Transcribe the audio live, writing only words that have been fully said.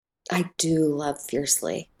I do love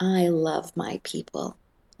fiercely. I love my people.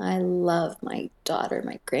 I love my daughter,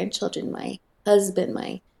 my grandchildren, my husband,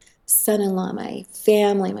 my son-in-law, my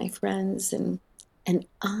family, my friends, and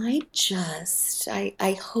I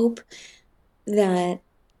hope that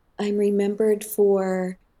I'm remembered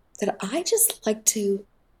for that I just like to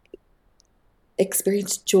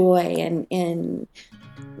experience joy and in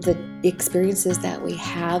the experiences that we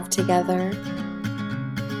have together.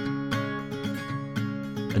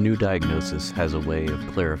 A new diagnosis has a way of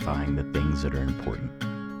clarifying the things that are important.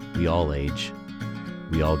 We all age,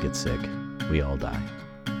 we all get sick, we all die.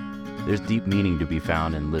 There's deep meaning to be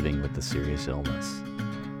found in living with a serious illness.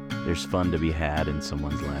 There's fun to be had in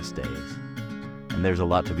someone's last days. And there's a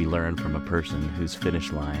lot to be learned from a person whose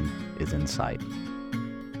finish line is in sight.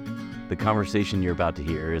 The conversation you're about to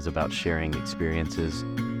hear is about sharing experiences,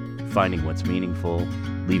 finding what's meaningful,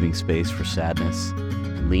 leaving space for sadness,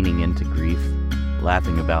 leaning into grief,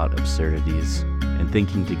 laughing about absurdities, and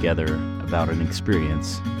thinking together about an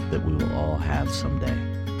experience that we will all have someday.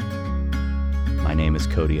 My name is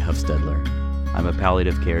Cody Huffstedler. I'm a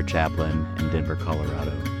palliative care chaplain in Denver,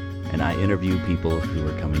 Colorado, and I interview people who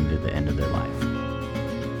are coming to the end of their life.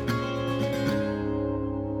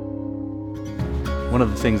 One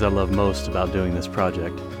of the things I love most about doing this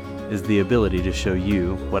project is the ability to show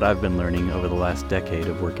you what I've been learning over the last decade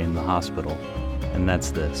of working in the hospital, and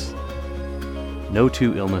that's this. No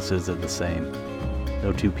two illnesses are the same.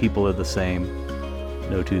 No two people are the same.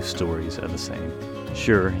 No two stories are the same.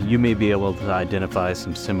 Sure, you may be able to identify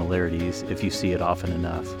some similarities if you see it often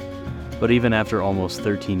enough, but even after almost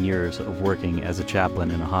 13 years of working as a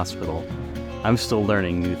chaplain in a hospital, I'm still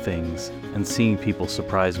learning new things and seeing people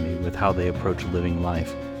surprise me with how they approach living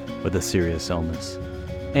life with a serious illness.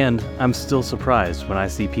 And I'm still surprised when I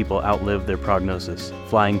see people outlive their prognosis,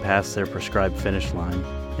 flying past their prescribed finish line,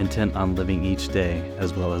 intent on living each day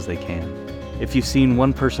as well as they can. If you've seen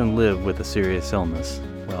one person live with a serious illness,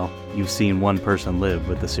 well, you've seen one person live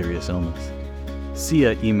with a serious illness.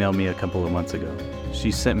 Sia emailed me a couple of months ago.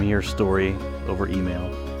 She sent me her story over email,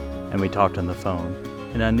 and we talked on the phone,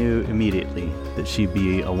 and I knew immediately that she'd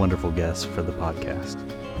be a wonderful guest for the podcast.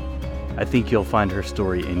 I think you'll find her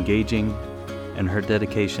story engaging and her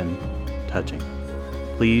dedication touching.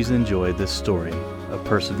 Please enjoy this story of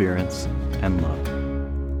perseverance and love.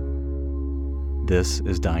 This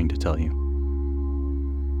is Dying to Tell You.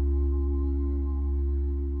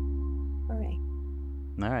 All right.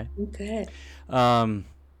 All right. Good. All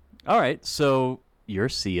right. So you're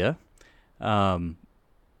Sia.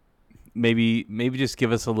 Maybe just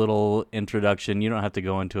give us a little introduction. You don't have to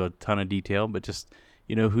go into a ton of detail, but just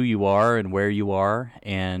who you are and where you are,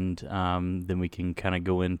 and then we can kind of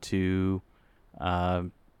go into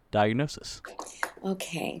diagnosis.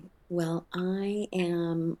 Okay. Well, I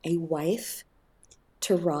am a wife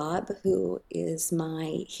to Rob, who is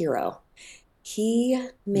my hero. He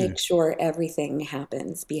makes sure everything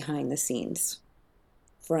happens behind the scenes,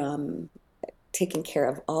 from taking care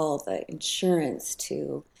of all the insurance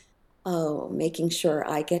to, making sure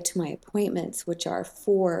I get to my appointments, which are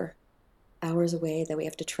 4 hours away that we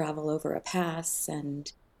have to travel over a pass,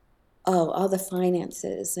 and all the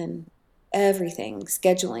finances and everything,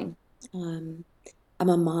 scheduling. I'm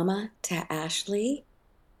a mama to Ashley,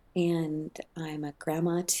 and I'm a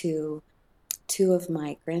grandma to two of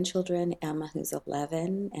my grandchildren, Emma, who's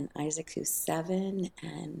 11, and Isaac, who's 7,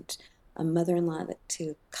 and a mother-in-law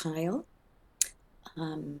to Kyle.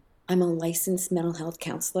 I'm a licensed mental health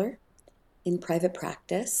counselor in private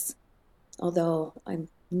practice, although I'm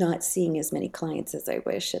not seeing as many clients as I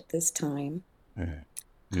wish at this time.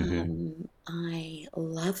 I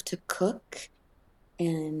love to cook,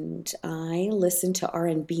 and I listen to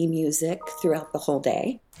R&B music throughout the whole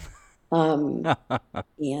day. And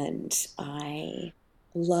I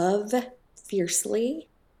love fiercely.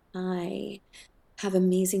 I have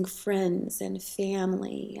amazing friends and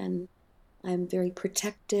family, and I'm very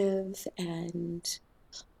protective, and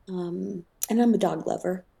I'm a dog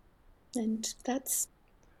lover, and that's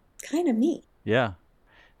kind of me. Yeah.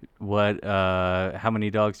 What? How many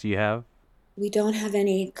dogs do you have? We don't have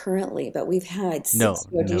any currently, but we've had 6 No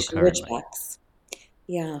Rhodesian currently. Ridgebacks.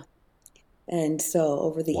 Yeah, and so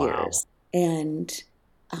over the Wow. years, and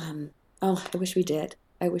I wish we did.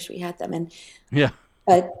 I wish we had them, and Yeah.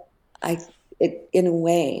 but in a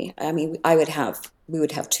way, I mean, we would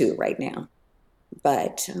have 2 right now,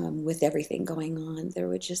 but with everything going on, there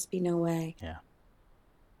would just be no way. Yeah.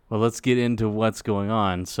 Well, let's get into what's going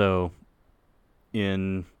on. So,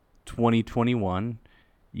 in 2021,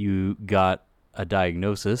 you got a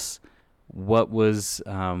diagnosis. What was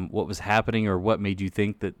happening, or what made you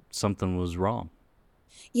think that something was wrong?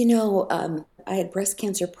 I had breast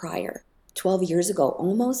cancer prior, 12 years ago,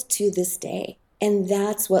 almost to this day. And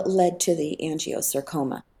that's what led to the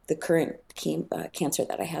angiosarcoma, the current cancer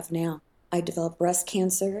that I have now. I developed breast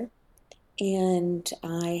cancer, and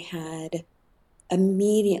I had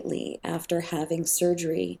immediately after having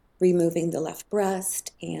surgery, removing the left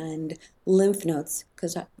breast and lymph nodes,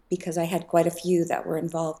 because I had quite a few that were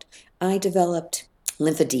involved, I developed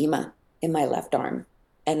lymphedema in my left arm,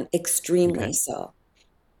 and extremely Okay. so.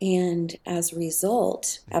 And as a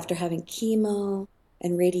result, after having chemo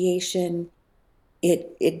and radiation,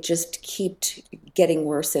 it just kept getting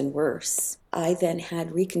worse and worse. I then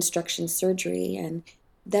had reconstruction surgery, and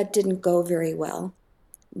that didn't go very well.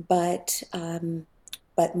 But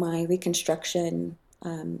my reconstruction,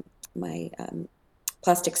 my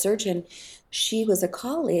plastic surgeon, she was a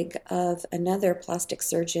colleague of another plastic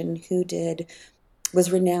surgeon who did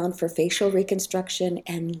was renowned for facial reconstruction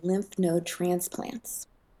and lymph node transplants.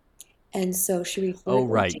 And so she Oh, referred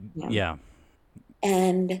me right. to him. Yeah.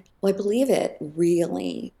 And well, I believe it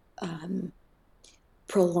really um,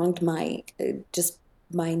 prolonged my just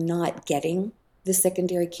my not getting the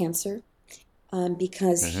secondary cancer,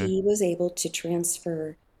 because Mm-hmm. he was able to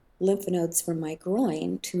transfer lymph nodes from my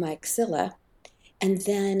groin to my axilla, and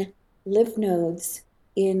then lymph nodes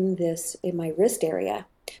in my wrist area,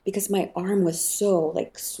 because my arm was so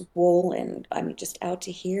like swollen. I mean, just out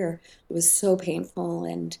to here. It was so painful,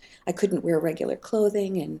 and I couldn't wear regular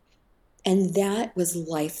clothing, and that was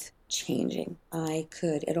life changing.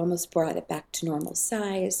 It almost brought it back to normal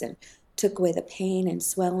size and took away the pain and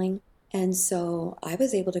swelling. And so I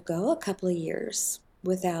was able to go a couple of years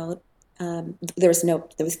without, there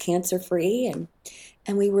was cancer free,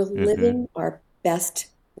 and we were Mm-hmm. living our best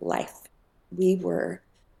life. We were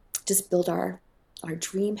just built our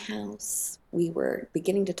dream house. We were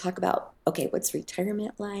beginning to talk about, okay, what's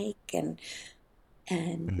retirement like? And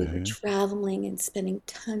we were Mm-hmm. traveling and spending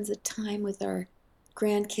tons of time with our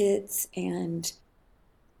grandkids, and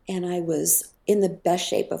I was in the best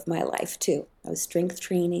shape of my life too. I was strength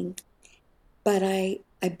training, but I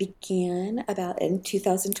began about in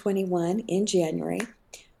 2021 in January,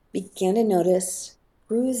 began to notice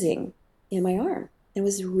bruising in my arm. It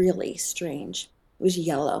was really strange. It was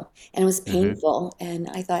yellow and it was Mm-hmm. painful, and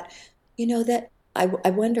I thought, that I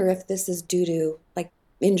wonder if this is due to like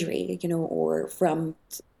injury, or from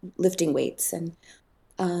lifting weights, and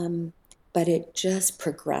um, but it just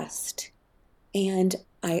progressed. And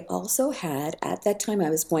I also had, at that time, I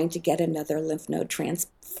was going to get another lymph node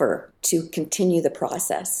transfer to continue the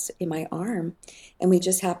process in my arm. And we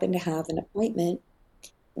just happened to have an appointment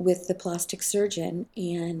with the plastic surgeon,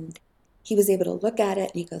 and he was able to look at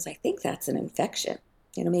it and he goes, I think that's an infection,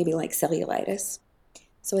 maybe like cellulitis.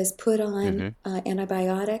 So I was put on Mm-hmm.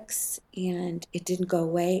 antibiotics, and it didn't go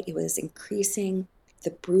away. It was increasing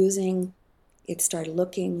the bruising. It started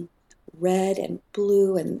looking red and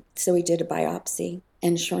blue. And so we did a biopsy.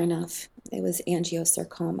 And sure enough, it was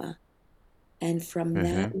angiosarcoma. And from Mm-hmm.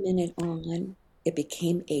 that minute on, it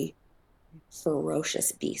became a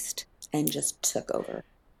ferocious beast and just took over.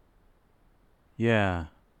 Yeah.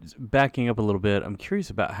 Backing up a little bit, I'm curious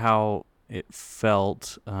about how it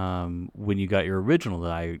felt when you got your original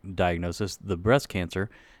diagnosis, the breast cancer,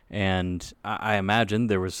 and I imagine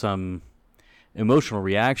there was some emotional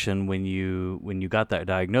reaction when you got that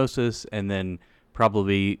diagnosis, and then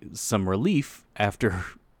probably some relief after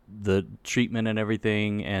the treatment and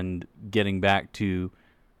everything, and getting back to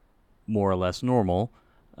more or less normal.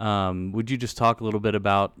 Would you just talk a little bit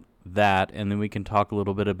about that, and then we can talk a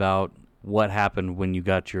little bit about what happened when you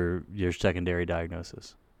got your secondary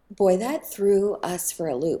diagnosis? Boy, that threw us for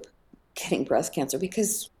a loop, getting breast cancer,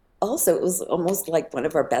 because also it was almost like one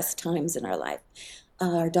of our best times in our life.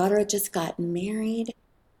 Our daughter had just gotten married.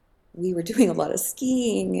 We were doing a lot of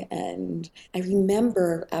skiing, and I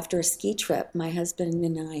remember after a ski trip, my husband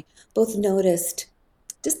and I both noticed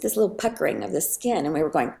just this little puckering of the skin, and we were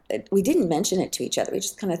going, we didn't mention it to each other. We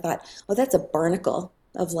just kind of thought, oh, that's a barnacle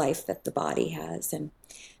of life that the body has. And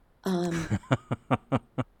um,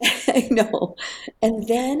 I know. And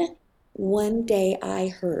then one day I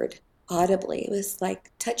heard audibly, it was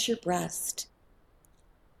like, touch your breast,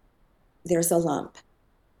 there's a lump.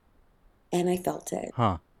 And I felt it,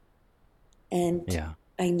 Huh. and Yeah.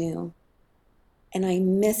 I knew. And I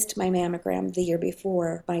missed my mammogram the year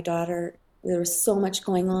before. My daughter, there was so much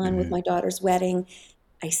going on with Mm-hmm. my daughter's wedding.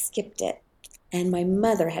 I skipped it. And my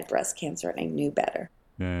mother had breast cancer, and I knew better.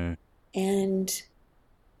 Mm. And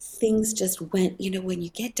things just went, when you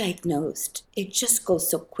get diagnosed, it just goes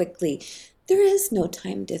so quickly. There is no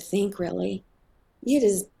time to think, really. It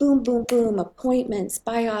is boom, boom, boom, appointments,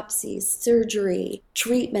 biopsies, surgery,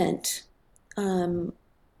 treatment.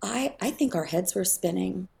 I think our heads were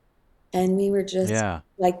spinning and we were just Yeah.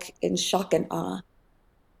 like in shock and awe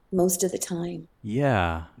most of the time.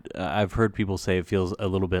 Yeah. I've heard people say it feels a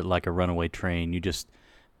little bit like a runaway train. You just,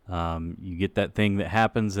 you get that thing that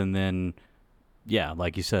happens, and then, yeah,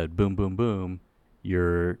 like you said, boom, boom, boom,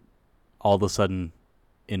 you're all of a sudden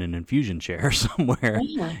in an infusion chair somewhere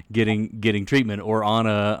Yeah, getting treatment, or on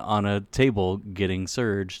a table getting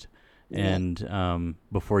surged, yeah, and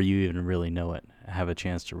before you even really know it, have a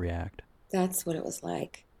chance to react. that's what it was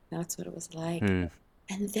like. That's what it was like. Hmm.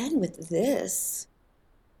 And then with this,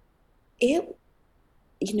 it,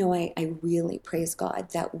 I really praise God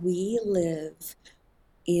that we live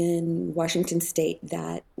in Washington State,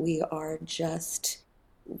 that we are just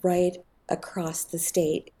right across the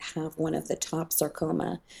state, have one of the top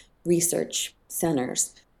sarcoma research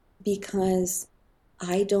centers, because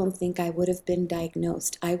I don't think I would have been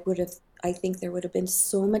diagnosed. I think there would have been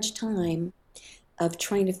so much time of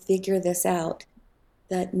trying to figure this out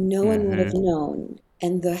that no one would Mm-hmm. have known,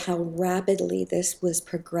 and how rapidly this was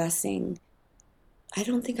progressing. I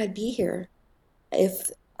don't think I'd be here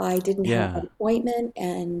if I didn't have Yeah. that appointment.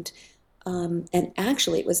 And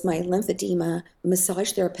actually, it was my lymphedema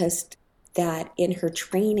massage therapist that, in her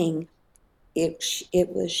training, it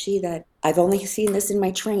was she that, I've only seen this in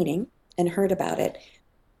my training and heard about it,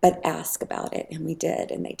 but ask about it, and we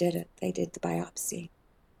did, and they did it. They did the biopsy,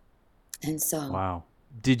 and so Wow.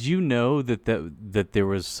 Did you know that there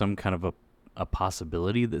was some kind of a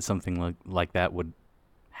possibility that something like that would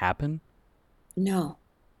happen? no,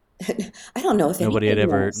 I don't know if Nobody had anybody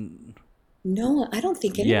ever. knows. No, I don't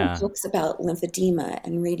think anyone Yeah. talks about lymphedema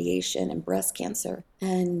and radiation and breast cancer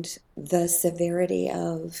and the severity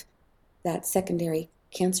of that secondary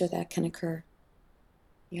cancer that can occur.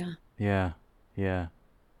 Yeah. Yeah. Yeah.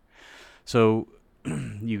 So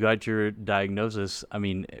you got your diagnosis. I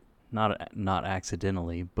mean, not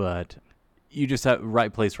accidentally, but you just have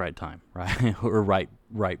right place, right time, right? Or right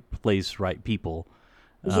place, right people.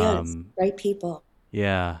 Yes, Um, right people.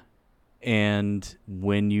 yeah. And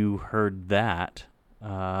when you heard that,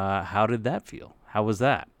 how did that feel? How was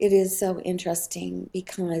that? It is so interesting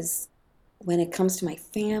because when it comes to my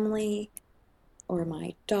family or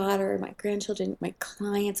my daughter, my grandchildren, my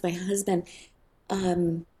clients, my husband,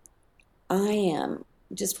 um, I am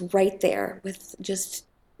just right there with just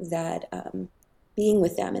that, being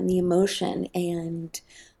with them and the emotion,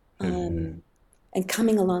 um, and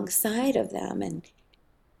coming alongside of them,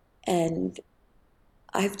 and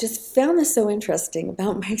I've just found this so interesting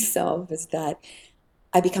about myself, is that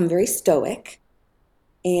I become very stoic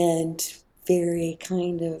and very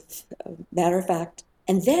kind of matter of fact.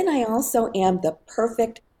 And then I also am the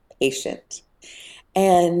perfect patient.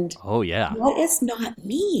 And Oh yeah. that is not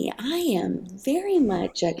me. I am very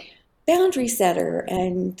much a boundary setter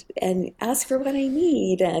and ask for what I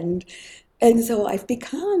need. And so I've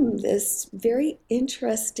become this very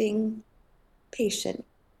interesting patient.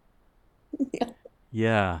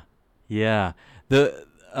 Yeah, yeah. The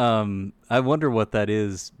I wonder what that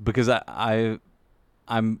is, because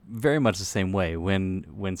I'm very much the same way.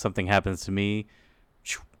 When something happens to me,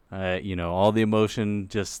 all the emotion,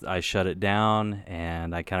 just I shut it down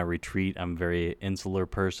and I kind of retreat. I'm a very insular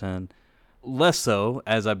person. Less so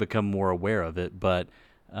as I become more aware of it, but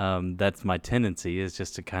that's my tendency, is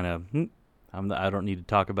just to kind of I don't need to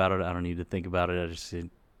talk about it. I don't need to think about it. I just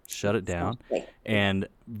shut it down. Exactly. And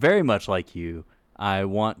very much like you, I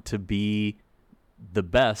want to be the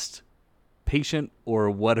best patient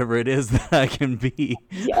or whatever it is that I can be.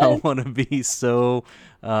 I Yes. want to be so.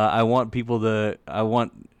 I want people to. I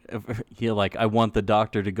want the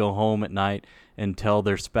doctor to go home at night and tell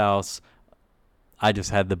their spouse, "I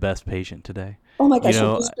just had the best patient today." Oh my You gosh, you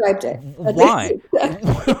know, described it. That's why?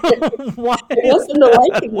 exactly it. Why It is wasn't the that?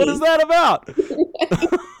 liking What is me. that about?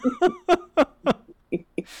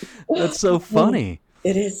 That's so Oh, funny.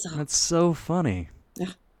 it is so. That's so funny. Yeah.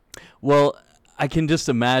 Well, I can just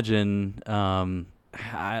imagine.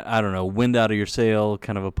 I don't know, wind out of your sail,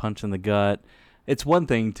 kind of a punch in the gut. It's one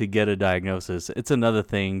thing to get a diagnosis. It's another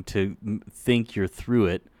thing to think you're through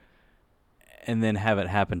it and then have it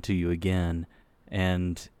happen to you again.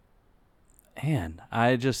 And man,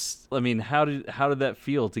 I mean, how did that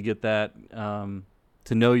feel to get that?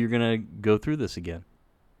 To know you're gonna go through this again.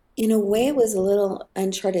 In a way, it was a little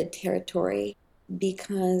uncharted territory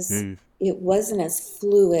because Mm. it wasn't as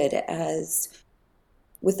fluid as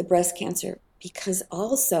with the breast cancer, because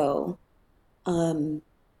also, um,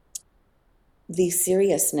 the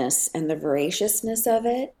seriousness and the voraciousness of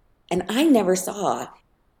it. And I never saw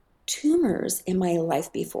tumors in my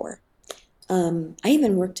life before. I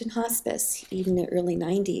even worked in hospice, even in the early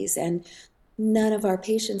 90s, and none of our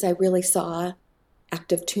patients I really saw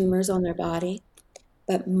active tumors on their body.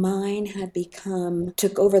 But mine had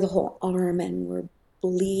took over the whole arm and were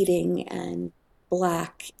bleeding and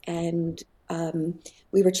black. And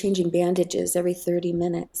we were changing bandages every 30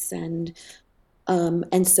 minutes. And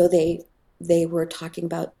so they were talking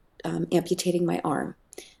about amputating my arm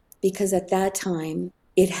because at that time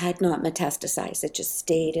it had not metastasized. It just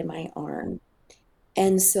stayed in my arm.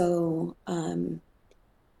 And so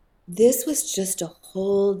this was just a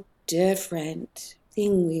whole different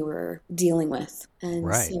thing we were dealing with. And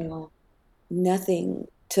Right. so nothing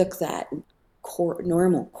took that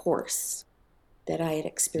normal course that I had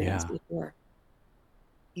experienced Yeah. before.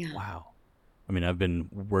 Yeah. Wow. I mean, I've been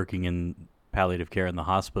working in palliative care in the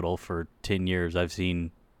hospital for 10 years. I've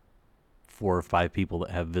seen 4 or 5 people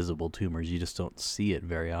that have visible tumors. You just don't see it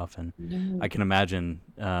very often. I No. can imagine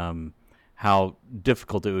how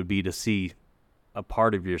difficult it would be to see a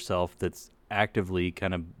part of yourself that's actively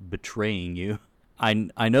kind of betraying you.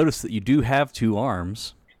 I noticed that you do have 2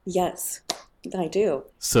 arms, Yes, I do.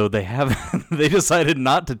 so they have they decided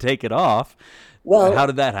not to take it off. How Well,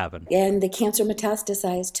 did that happen? and the cancer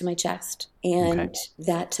metastasized to my chest, Okay. and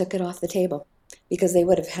that took it off the table because they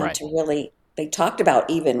would have had Right. to really, they talked about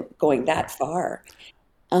even going that far.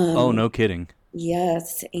 Oh, Um, no kidding.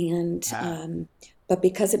 yes, and Ah, but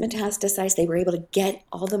because it metastasized, they were able to get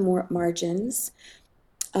all the more margins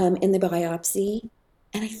in the biopsy,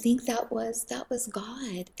 and I think that was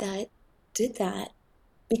God that did that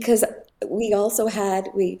because we also had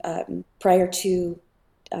we prior to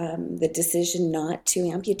the decision not to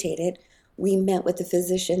amputate it, we met with the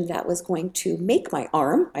physician that was going to make my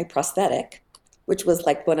arm, my prosthetic, which was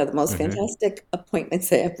like one of the most mm-hmm. fantastic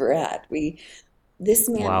appointments I ever had. This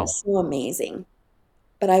man Wow. was so amazing,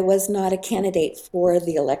 but I was not a candidate for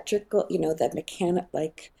the electrical, the mechanic,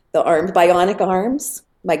 like the arms, bionic arms.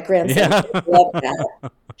 My grandson Yeah. loved that.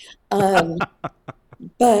 Um,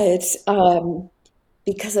 but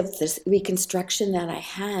because of this reconstruction that I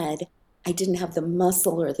had, I didn't have the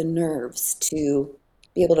muscle or the nerves to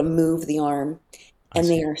be able to move the arm, I and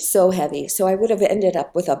they see. are so heavy. So I would have ended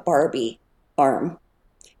up with a Barbie arm,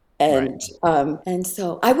 Right. and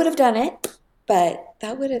so I would have done it, but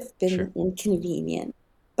that would have Sure. been inconvenient.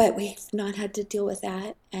 But we've not had to deal with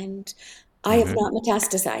that, and I have Mm-hmm. not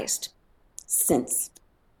metastasized since.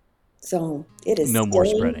 So it is No more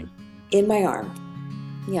staying spreading. in my arm.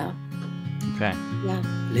 Yeah, Okay. yeah.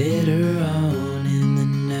 Later on in the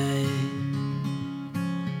night,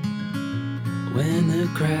 when the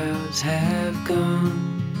crowds have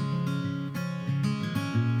gone,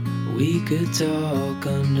 we could talk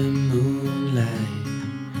under moonlight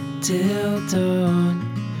till dawn.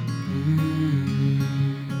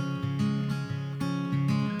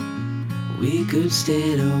 We could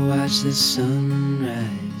stay to watch the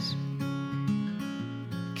sunrise.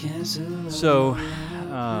 Cancel So, all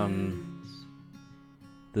our um, plans.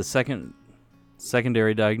 the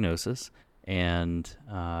secondary diagnosis, and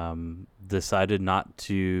decided not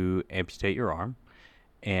to amputate your arm,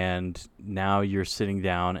 and now you're sitting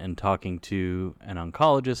down and talking to an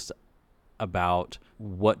oncologist about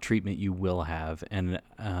what treatment you will have. And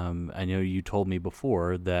I know you told me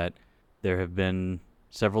before that there have been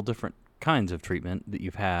several different kinds of treatment that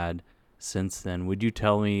you've had since then. Would you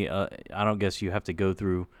tell me, I don't guess you have to go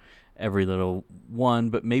through every little one,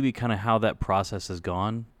 but maybe kind of how that process has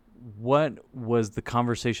gone? What was the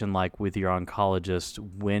conversation like with your oncologist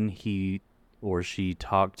when he or she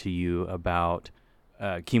talked to you about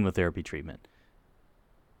chemotherapy treatment?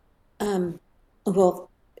 Um, well,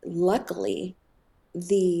 luckily,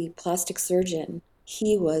 the plastic surgeon,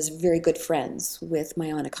 he was very good friends with my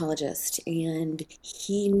oncologist, and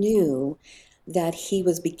he knew that he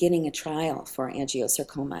was beginning a trial for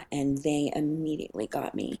angiosarcoma, and they immediately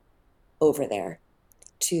got me over there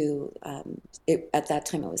to, at that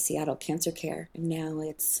time it was Seattle Cancer Care, and now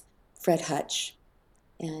it's Fred Hutch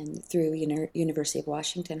and through University of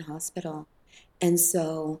Washington Hospital. And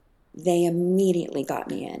so they immediately got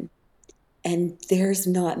me in. And there's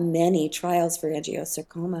not many trials for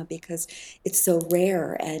angiosarcoma because it's so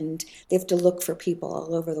rare and they have to look for people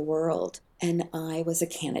all over the world. And I was a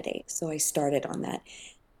candidate, so I started on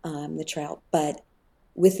the trial. But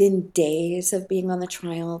within days of being on the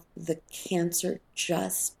trial, the cancer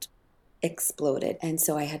just exploded, and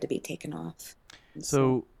so I had to be taken off. And so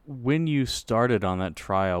So when you started on that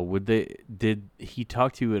trial, did he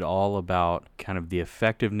talk to you at all about kind of the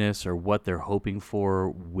effectiveness or what they're hoping for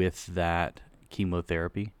with that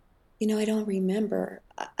chemotherapy? I don't remember.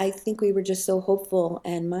 I think we were just so hopeful,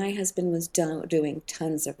 and my husband was doing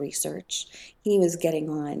tons of research. He was getting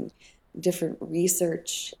on different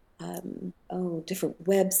research, different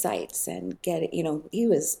websites, and he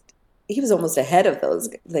was he was almost ahead of those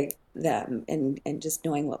like them and just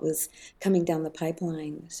knowing what was coming down the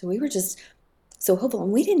pipeline. So we were just so hopeful,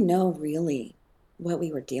 and we didn't know really what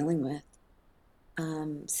we were dealing with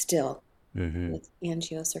still Mm-hmm. with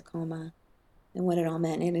angiosarcoma and what it all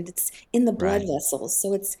meant. And it's in the blood Right. vessels,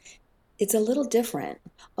 so it's a little different.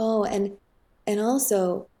 Oh, and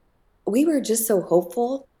also we were just so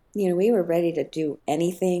hopeful. We were ready to do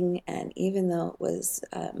anything, and even though it was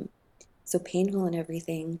so painful and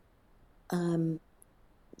everything, um,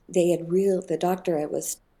 the doctor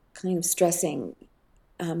was kind of stressing,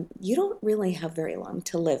 you don't really have very long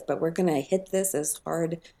to live, but we're going to hit this as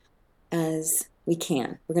hard as we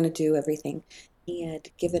can. We're going to do everything. He had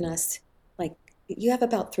given us, like, you have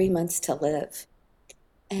about 3 months to live.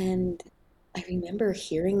 And I remember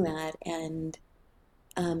hearing that and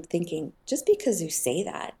thinking, just because you say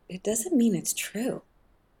that, it doesn't mean it's true.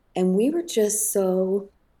 And we were just so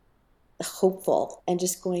hopeful and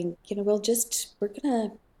just going, we're going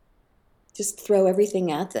to just throw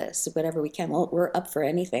everything at this, whatever we can. Well, we're up for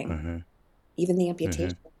anything, Mm-hmm. even the Mm-hmm.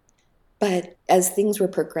 amputation. But as things were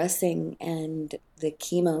progressing and the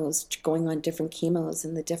chemos, going on different chemos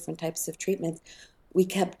and the different types of treatments, we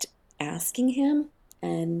kept asking him.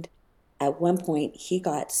 And at one point, he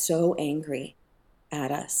got so angry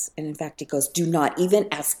at us. And in fact, he goes, "Do not even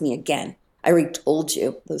ask me again. I already told you."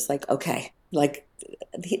 It was like, okay, like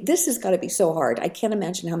this has got to be so hard. I can't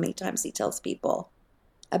imagine how many times he tells people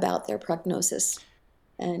about their prognosis.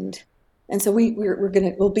 And and so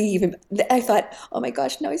we'll be even. I thought, oh my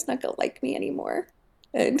gosh, no, he's not gonna like me anymore.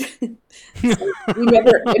 And so we I'm didn't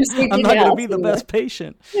not going to ask be the anymore. best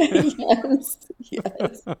patient. Yes,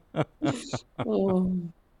 yes. Oh,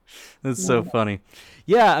 That's so no. funny.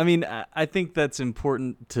 Yeah, I mean, I think that's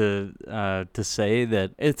important to say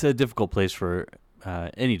that it's a difficult place for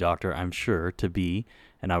any doctor, I'm sure, to be.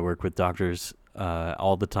 And I work with doctors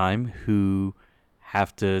all the time who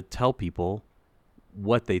have to tell people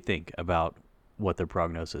what they think about what their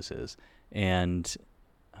prognosis is. And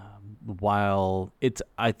while it's,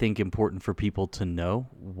 I think, important for people to know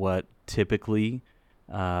what typically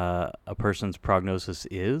a person's prognosis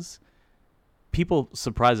is, people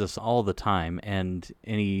surprise us all the time, and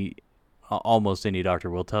almost any doctor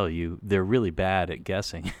will tell you they're really bad at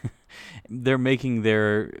guessing. They're making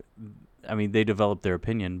their I mean, they develop their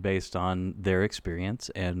opinion based on their experience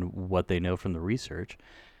and what they know from the research.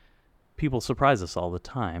 People surprise us all the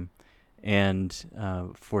time. And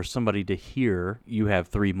for somebody to hear you have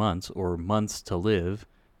 3 months or months to live,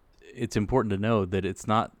 it's important to know that it's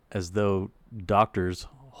not as though doctors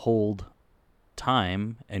hold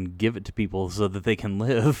time and give it to people so that they can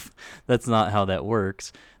live. That's not how that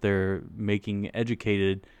works. They're making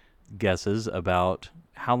educated guesses about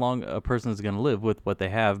how long a person is going to live with what they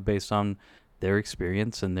have based on their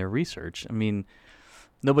experience and their research. I mean,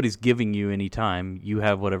 nobody's giving you any time. You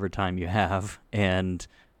have whatever time you have, and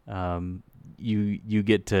um, you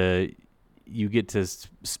get to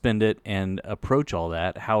spend it and approach all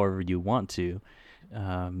that however you want to.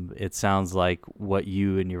 It sounds like what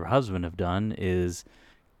you and your husband have done is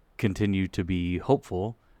continue to be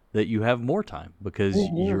hopeful that you have more time because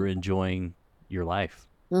Mm-hmm. you're enjoying your life.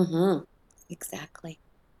 Mm-hmm. Exactly.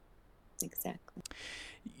 Exactly.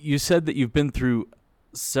 You said that you've been through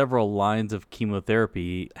several lines of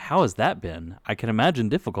chemotherapy. How has that been? I can imagine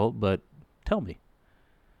difficult, but tell me.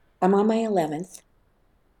 I'm on my 11th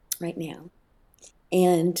right now.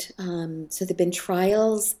 And so there've been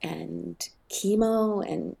trials and chemo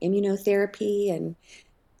and immunotherapy and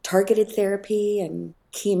targeted therapy and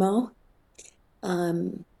chemo.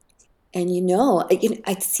 Um, and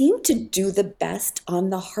I seem to do the best on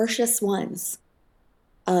the harshest ones,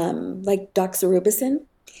 like doxorubicin.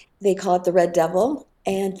 They call it the Red Devil,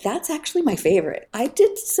 and that's actually my favorite. I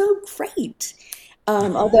did so great.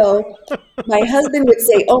 Although my husband would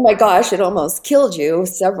say, "Oh my gosh, it almost killed you"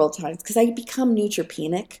 several times because I become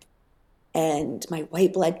neutropenic and my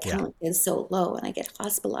white blood Yeah. count is so low and I get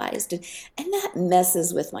hospitalized and that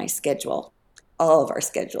messes with my schedule, all of our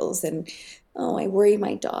schedules. And oh, I worry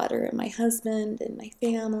my daughter and my husband and my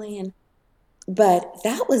family. And but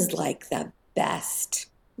that was like the best.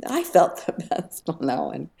 I felt the best on that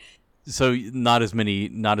one. So not as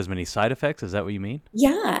many side effects. Is that what you mean?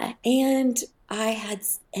 Yeah, and I had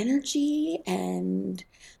energy and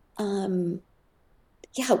um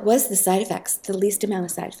yeah, it was the side effects, the least amount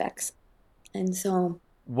of side effects. And so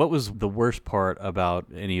What was the worst part about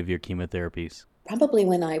any of your chemotherapies? probably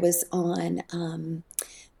when I was on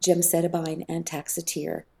gemcitabine and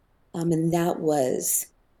Taxotere, and that was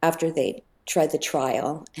after they tried the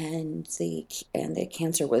trial, and the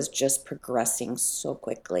cancer was just progressing so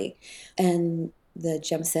quickly, and the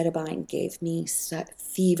gemcitabine gave me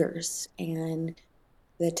fevers, and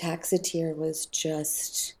the Taxotere was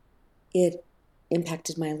just, it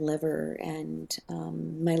impacted my liver and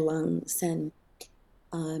my lungs, and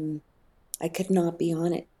um, I could not be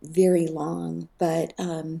on it very long, but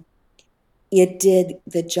it did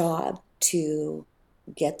the job to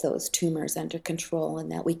get those tumors under control,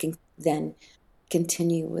 and that we can then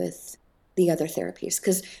continue with the other therapies.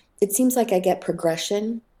 Because it seems like I get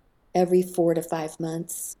progression every 4 to 5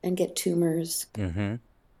 months and get tumors. Mm-hmm.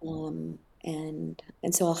 And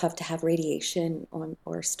so I'll have to have radiation on,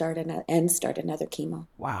 or start another chemo.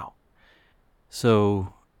 Wow.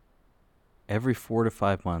 So every 4 to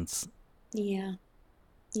 5 months, Yeah,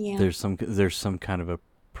 yeah, there's some kind of a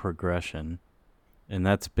progression, and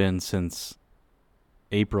that's been since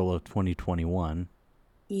April of 2021.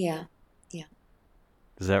 yeah, yeah,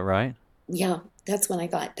 Is that right? yeah. That's when I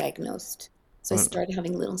got diagnosed. So I I'm started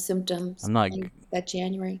having little symptoms I'm not like that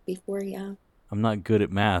January before. Yeah, I'm not good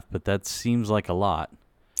at math, but that seems like a lot.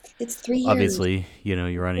 it's 3 years. Obviously,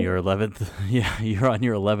 you're on your 11th. Yeah, you're on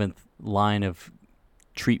your 11th line of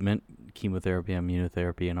treatment, chemotherapy,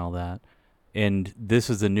 immunotherapy, and all that. And this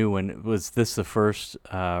is a new one. Was this the first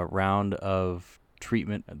round of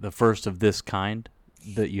treatment, the first of this kind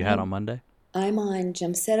that you had on I'm, Monday? I'm on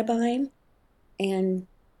gemcitabine and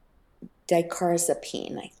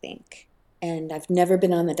dicarzapine, I think. And I've never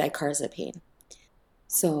been on the dicarzapine.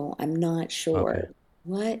 So I'm not Okay. sure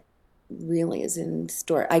what really is in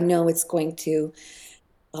store. I know it's going to,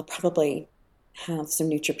 I'll probably have some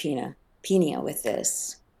neutropenia with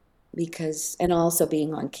this because, and also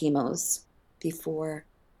being on chemos before.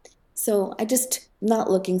 So I just not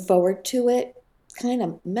looking forward to it, kind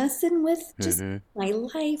of messing with just Mm-hmm. my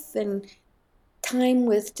life and time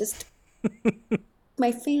with just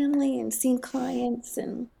my family and seeing clients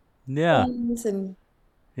and Yeah. friends, and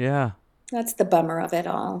Yeah. that's the bummer of it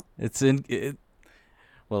all. It's in.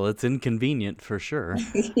 Well, it's inconvenient for sure.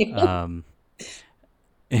 Um,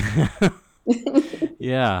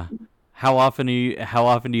 yeah. How often do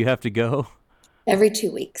you have to go? Every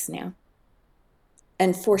 2 weeks now,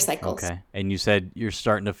 and 4 cycles. Okay. And you said you're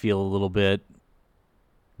starting to feel a little bit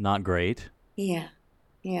not great. Yeah,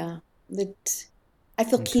 yeah. That I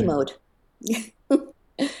feel Okay. chemoed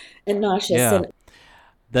and nauseous, Yeah. and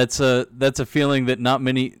That's a feeling that not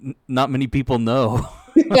many people know.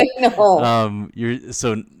 I know, You're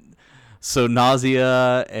so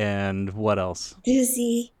nausea and what else?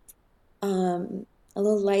 dizzy, a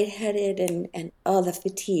little lightheaded, and oh, the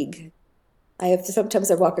fatigue.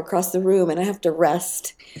 Sometimes I walk across the room and I have to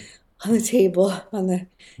rest on the table, on the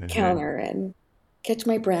Mm-hmm. counter, and catch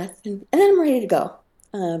my breath, and then I'm ready to go.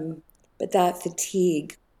 Um, but that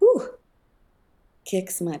fatigue, whew,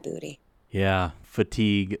 kicks my booty. Yeah,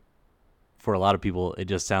 fatigue for a lot of people, it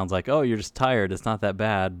just sounds like, oh, you're just tired. It's not that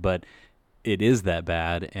bad, but it is that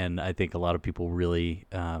bad. And I think a lot of people really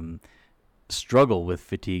struggle with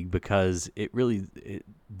fatigue because it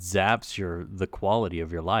zaps the quality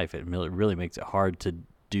of your life. It really makes it hard to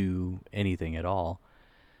do anything at all.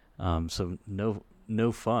 So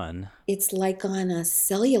no fun. It's like on a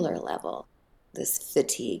cellular level, this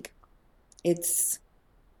fatigue. It's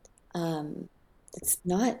um, it's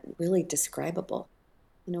not really describable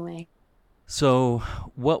in a way. So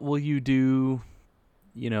what will you do?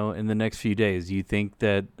 In the next few days, do you think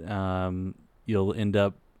that you'll end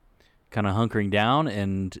up kind of hunkering down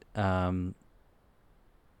and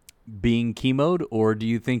being chemoed, or do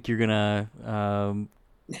you think you're gonna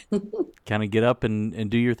kind of get up and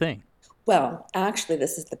do your thing? Well, actually,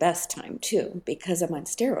 this is the best time too because I'm on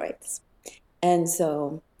steroids, and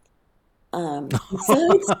so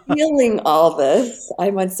besides feeling all this,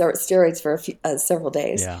 I'm on steroids for several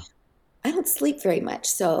days. Yeah. I don't sleep very much,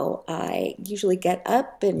 so I usually get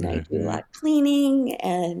up and I do a Hmm. lot of cleaning,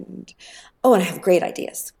 and oh, and I have great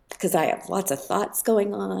ideas because I have lots of thoughts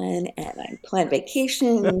going on, and I plan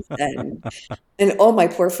vacations, and all my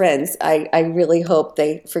poor friends. I really hope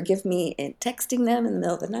they forgive me in texting them in the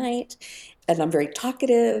middle of the night, and I'm very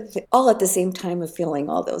talkative, all at the same time of feeling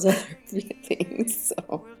all those other things.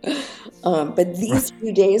 So, but Right. these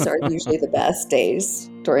few days are usually the best days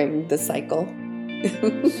during the cycle.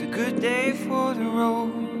 It's a good day for the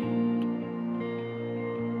road,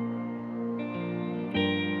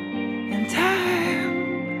 and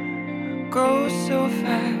time goes so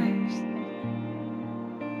fast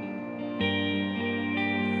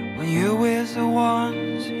when you're with the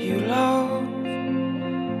ones you love.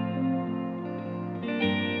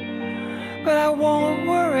 But I won't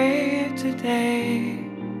worry today,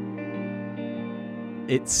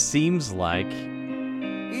 It seems like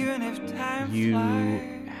even if time you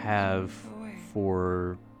flies have away.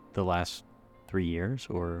 for the last 3 years,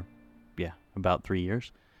 or yeah, about 3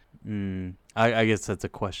 years. I guess that's a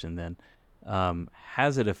question then.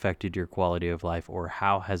 Has it affected your quality of life, or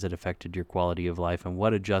how has it affected your quality of life, and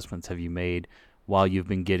what adjustments have you made while you've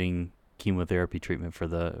been getting chemotherapy treatment for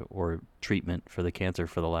the cancer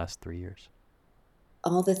for the last 3 years?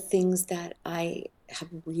 All the things that I have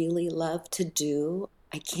really loved to do,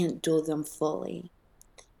 I can't do them fully.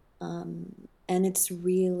 And it's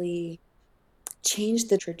really changed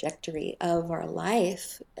the trajectory of our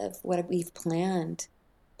life, of what we've planned.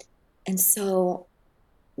 And so,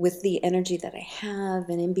 with the energy that I have,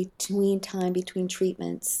 and in between time between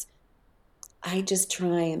treatments, I just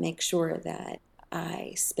try and make sure that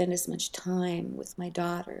I spend as much time with my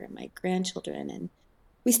daughter and my grandchildren. And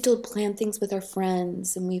we still plan things with our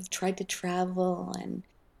friends, and we've tried to travel, and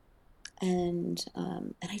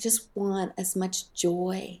I just want as much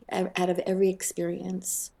joy out of every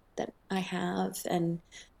experience that I have. And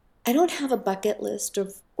I don't have a bucket list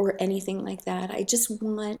or anything like that. I just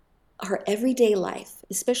want our everyday life,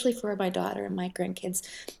 especially for my daughter and my grandkids,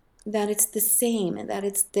 that it's the same, and that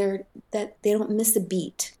it's there, that they don't miss a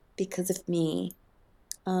beat because of me.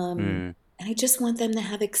 Mm, And I just want them to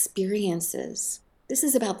have experiences. This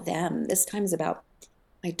is about them. This time is about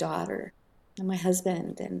my daughter and my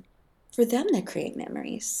husband, and for them to create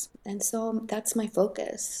memories. And so that's my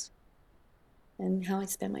focus and how I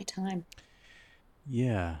spend my time.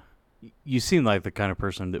 yeah. You seem like the kind of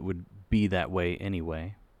person that would be that way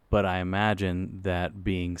anyway, but I imagine that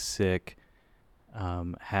being sick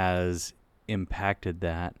has impacted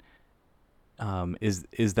that.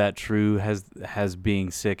 Is that true? Has being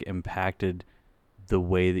sick impacted the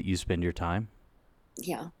way that you spend your time,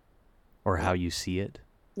 Yeah, or yeah, how you see it?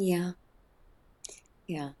 yeah,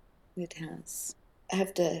 yeah, it has. I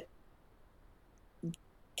have to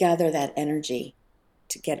gather that energy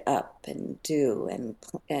to get up and do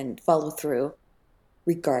and follow through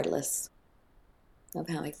regardless of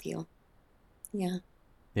how I feel. Yeah.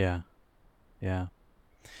 Yeah, yeah.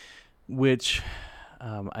 Which,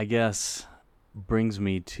 I guess, brings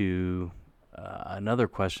me to another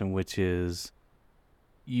question, which is,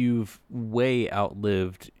 you've way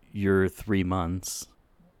outlived your 3 months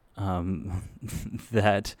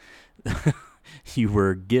that you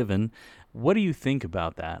were given. What do you think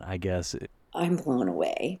about that? I guess. I'm blown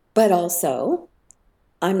away, but also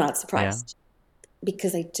I'm not Yeah. surprised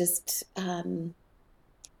because I just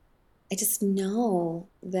know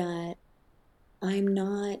that I'm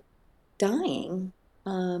not dying.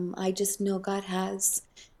 I just know God has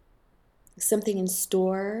something in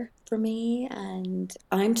store for me, and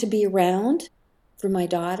I'm to be around for my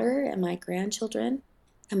daughter and my grandchildren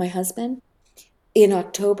and my husband. In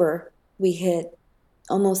October, we hit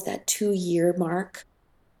almost that 2 year mark,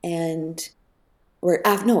 and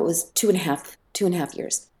no, it was 2.5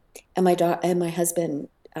 years. And my husband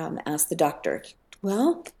asked the doctor,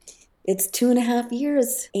 "Well, it's 2.5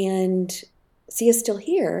 years, and Sia's still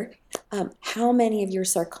here. How many of your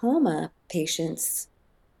sarcoma patients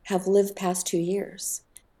have lived past 2 years?"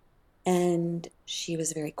 And she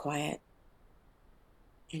was very quiet,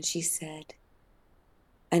 and she said,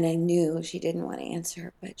 and I knew she didn't want to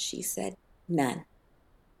answer, but she said, "None."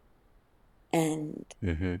 And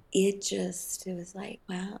Mm-hmm. it was like,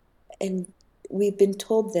 wow. And we've been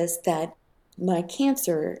told this, that my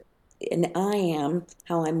cancer, and I am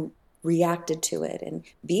how I'm reacted to it, and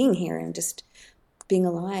being here and just being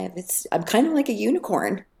alive. I'm kind of like a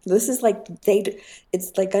unicorn. This is like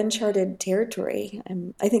it's like uncharted territory.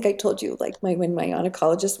 I think I told you, like, when my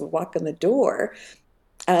oncologist would walk in the door,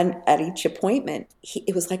 and at each appointment,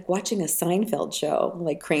 it was like watching a Seinfeld show,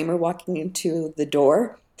 like Kramer walking into the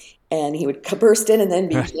door, and he would burst in and then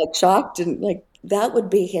be Right. like shocked, and like that would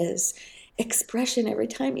be his expression every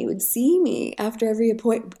time he would see me after every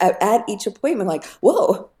appointment, at each appointment, like,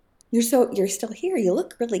 "Whoa, you're still here. You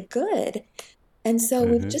look really good." And so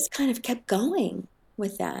we've Mm-hmm. just kind of kept going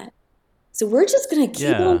with that. So we're just going to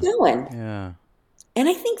keep on Yeah. going. Yeah. And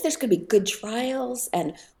I think there's going to be good trials,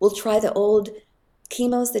 and we'll try the old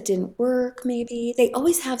chemos that didn't work, maybe. They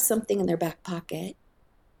always have something in their back pocket.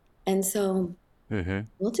 And so Mm-hmm.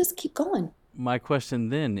 we'll just keep going. My question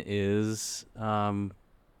then is,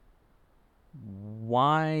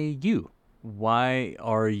 why you? Why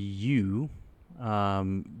are you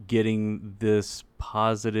getting this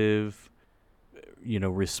positive,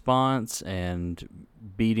 response, and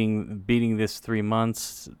beating this 3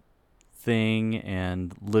 months thing,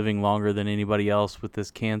 and living longer than anybody else with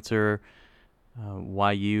this cancer?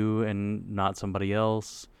 Why you and not somebody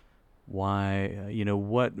else? Why?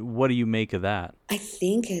 What do you make of that? I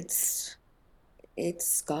think it's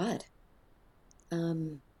God.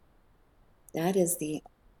 Um, that is the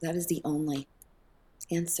only.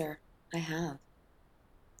 answer I have.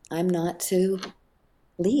 I'm not to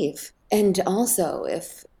leave. And also,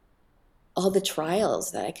 if all the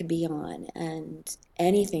trials that I could be on and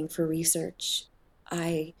anything for research,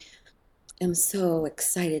 I am so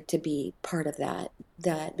excited to be part of that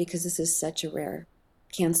because this is such a rare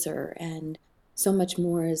cancer and so much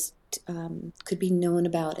more is could be known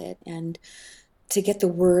about it and to get the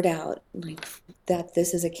word out like that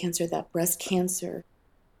this is a cancer that breast cancer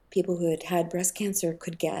people who had had breast cancer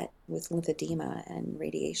could get with lymphedema and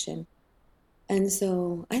radiation. And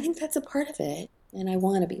so I think that's a part of it, and I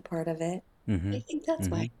want to be part of it. Mm-hmm. I think that's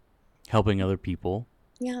Mm-hmm. why. Helping other people.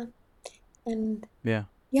 Yeah, and Yeah.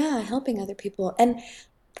 yeah, helping other people, and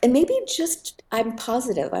maybe just I'm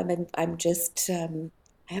positive. I'm just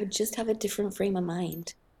I would just have a different frame of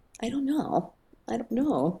mind. I don't know. I don't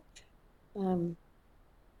know. Um,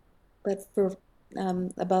 but for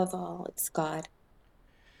above all, it's God.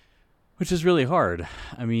 Which is really hard.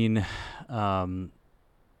 I mean, um,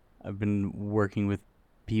 I've been working with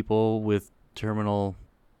people with terminal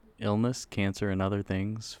illness, cancer, and other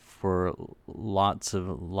things for lots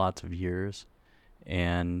of years,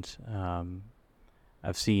 and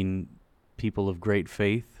I've seen people of great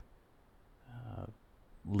faith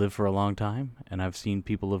live for a long time, and I've seen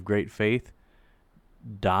people of great faith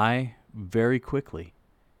die very quickly,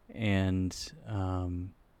 and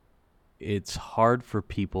it's hard for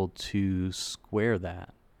people to square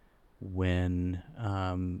that when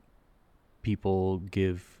people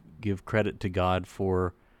give credit to God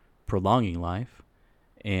for prolonging life,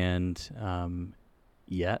 and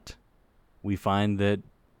yet we find that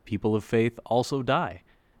people of faith also die,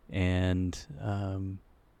 and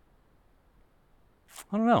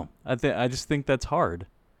I don't know. I just think that's hard.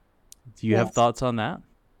 Do you have Yes, thoughts on that?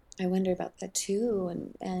 I wonder about that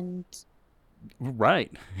too, and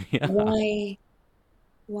Right. Yeah. why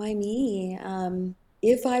why me?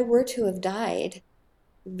 If I were to have died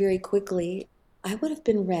very quickly, I would have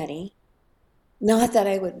been ready. Not that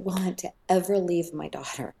I would want to ever leave my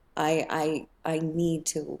daughter. I need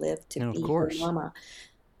to live to And of be her course. mama.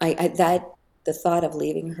 I that the thought of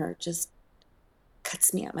leaving her just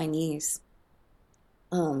cuts me at my knees.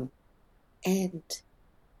 Um, and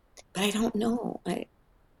but I don't know.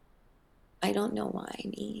 I don't know why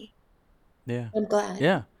me. Yeah. I'm glad.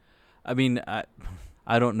 Yeah. I mean,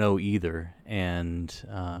 I don't know either, and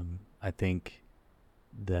I think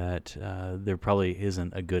that there probably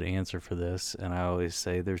isn't a good answer for this. And I always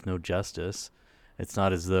say there's no justice. It's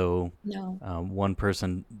not as though No. one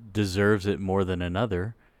person deserves it more than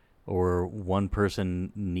another, or one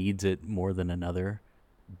person needs it more than another.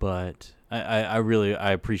 But I really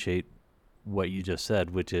I appreciate what you just said,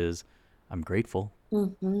 which is I'm grateful.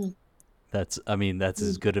 Hmm. That's I mean that's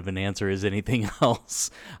as good of an answer as anything else.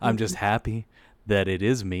 I'm just happy that it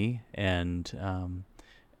is me, and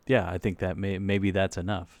yeah, I think that maybe that's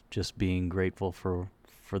enough. Just being grateful for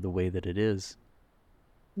the way that it is.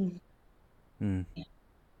 Hmm. Mm. Yeah.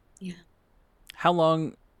 Yeah. How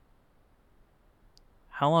long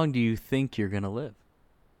how long do you think you're gonna live?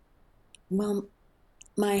 Well,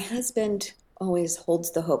 my husband always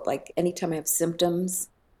holds the hope. Like anytime I have symptoms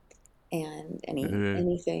and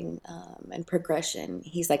anything and progression,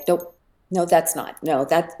 he's like, "Nope, no, that's not. No,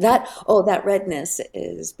 oh, that redness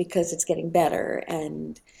is because it's getting better."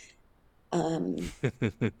 And um,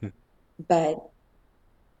 but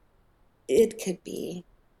it could be,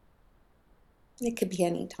 it could be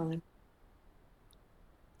any time.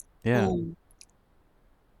 Yeah. Um,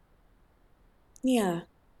 yeah.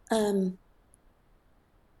 Um,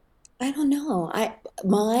 I don't know.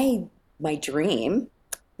 My dream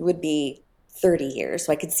would be 30 years,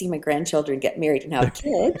 so I could see my grandchildren get married and have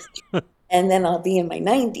kids, and then I'll be in my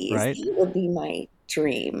 90s. Right? That would be my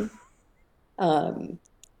dream. Um,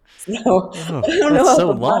 so Oh, I don't that's know if so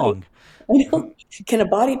a body, long. I know, can a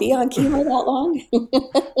body be on chemo that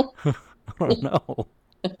long? I don't know.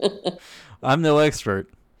 I'm no expert.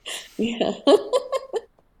 Yeah,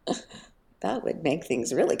 that would make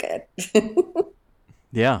things really good.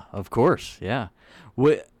 Yeah, of course. Yeah.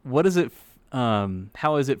 What is it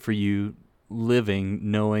how is it for you living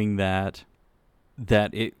knowing that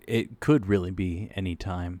it could really be any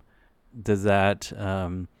time? Does that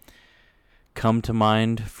come to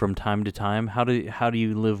mind from time to time? How do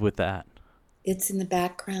you live with that? It's in the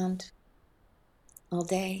background all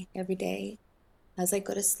day, every day, as I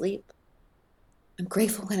go to sleep. I'm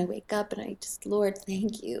grateful when I wake up and I just, Lord,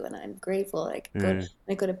 thank you. And I'm grateful I could go when Mm.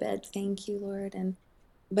 I go to bed, thank you, Lord. And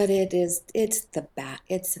but it's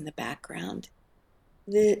in the background.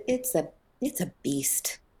 It's a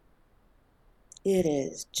beast. It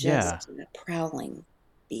is Yeah. just a prowling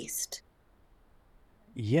beast.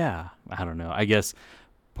 Yeah, I don't know. I guess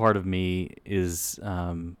part of me is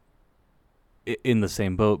in the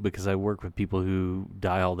same boat because I work with people who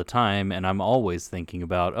die all the time, and I'm always thinking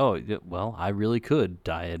about, oh, well, I really could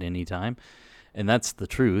die at any time, and that's the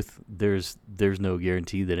truth. There's no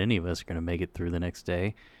guarantee that any of us are going to make it through the next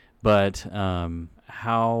day, but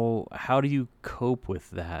how do you cope with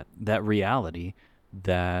that reality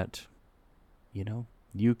that you know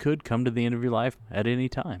you could come to the end of your life at any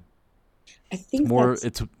time? I It's think more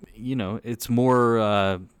that's, it's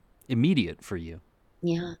more immediate for you.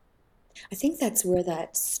 yeah, I think that's where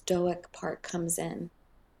that stoic part comes in.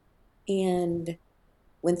 And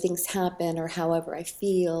when things happen, or however I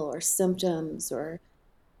feel, or symptoms, or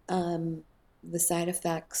um, the side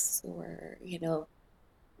effects, or,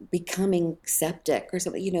 becoming septic or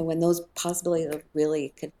something, when those possibilities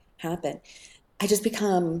really could happen, I just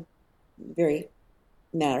become very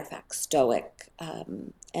matter of fact, stoic,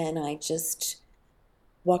 and I just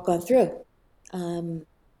walk on through. Um,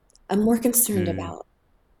 I'm more concerned Mm. about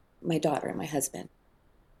my daughter and my husband,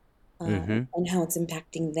 Mm-hmm. and how it's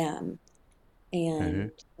impacting them Mm-hmm.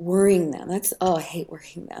 and worrying them. That's, oh, I hate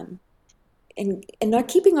worrying them, and not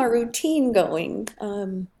keeping our routine going.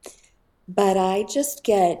 But I just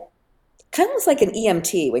get kind of like an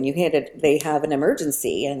EMT when they have an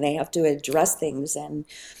emergency and they have to address things, and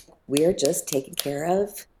we're just taking care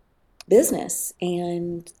of business,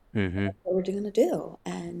 and Mm-hmm. that's what we're going to do.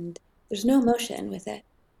 And there's no emotion with it.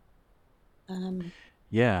 Um,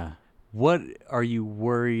 Yeah. What are you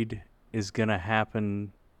worried is going to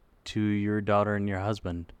happen to your daughter and your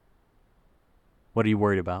husband? What are you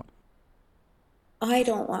worried about? I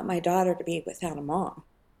don't want my daughter to be without a mom,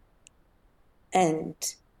 and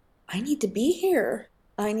I need to be here.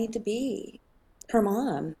 I need to be her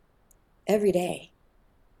mom every day.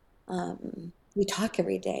 We talk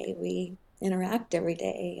every day. We interact every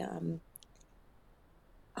day.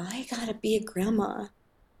 I gotta be a grandma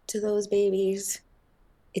to those babies.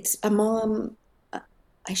 It's a mom. uh,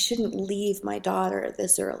 I shouldn't leave my daughter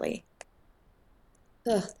this early.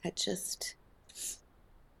 Ugh, that just,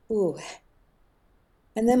 ooh.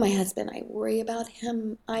 And then my husband, I worry about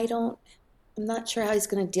him. I'm not sure how he's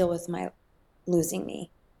going to deal with my losing me.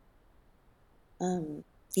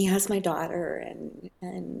 He has my daughter and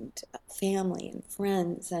family and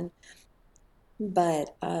friends,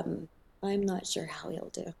 but I'm not sure how he'll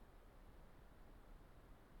do.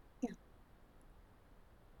 Yeah,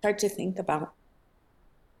 hard to think about.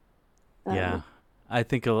 Um, Yeah. I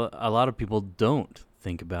think a lot of people don't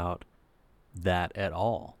think about that at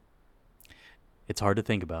all. It's hard to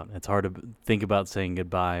think about. It's hard to think about saying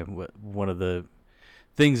goodbye. One of the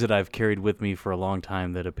things that I've carried with me for a long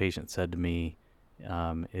time that a patient said to me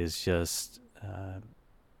is just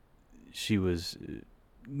she was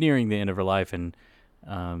nearing the end of her life, and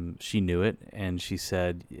she knew it, and she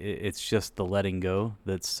said it's just the letting go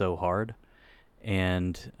that's so hard.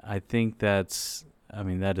 And I think I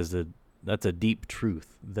mean, that's a deep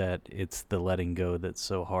truth, that it's the letting go that's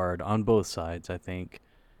so hard on both sides. I think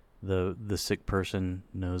the sick person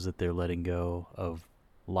knows that they're letting go of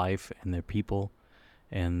life and their people,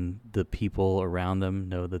 and the people around them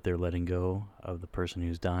know that they're letting go of the person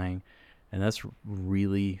who's dying, and that's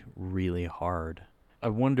really, really hard. I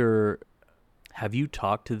wonder, have you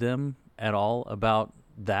talked to them at all about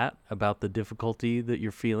that, about the difficulty that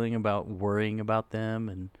you're feeling about worrying about them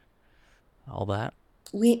and all that?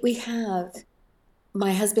 we have.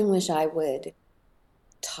 My husband wish I would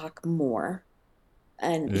talk more,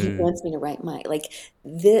 and he Mm. wants me to write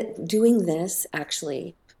doing this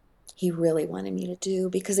actually. He really wanted me to do,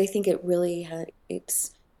 because I think it really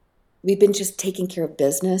it's we've been just taking care of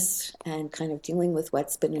business and kind of dealing with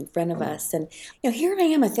what's been in front of us. And here I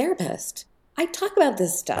am, a therapist. I talk about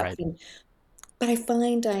this stuff, Right. but I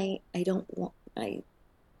find I don't want I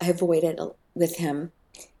avoid it with him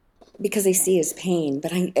because I see his pain.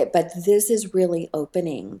 But this is really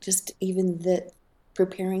opening. Just even the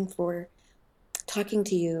preparing for talking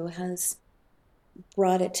to you has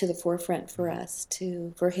brought it to the forefront for us,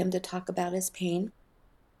 to for him to talk about his pain.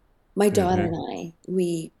 My daughter Mm-hmm. and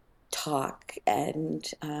we talk, and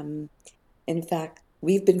in fact,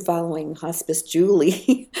 we've been following Hospice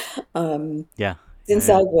Julie Yeah. Yeah. since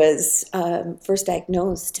Yeah. I was first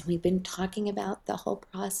diagnosed. We've been talking about the whole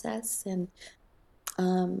process, and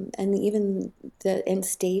even the end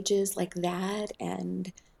stages like that,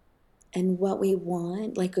 and what we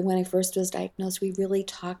want. Like when I first was diagnosed, we really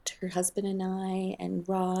talked, her husband and I, and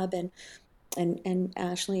Rob, and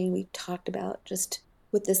Ashley. We talked about just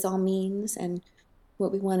what this all means and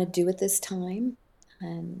what we want to do at this time.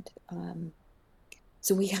 And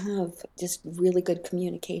so we have just really good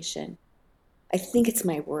communication. I think it's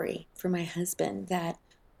my worry for my husband that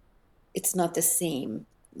it's not the same.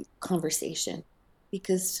 conversation,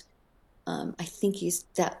 because I think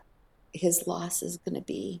that his loss is going to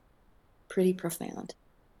be pretty profound.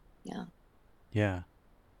 Yeah. Yeah.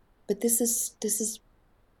 But this is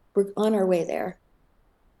we're on our way there.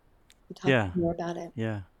 We talk Yeah. more about it.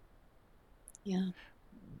 Yeah. Yeah.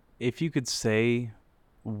 If you could say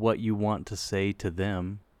what you want to say to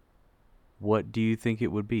them, what do you think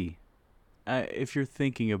it would be? If you're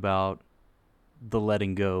thinking about the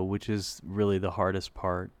letting go, which is really the hardest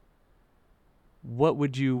part, what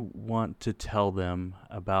would you want to tell them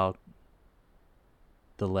about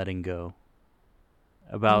the letting go?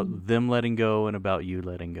 Mm. About them letting go and about you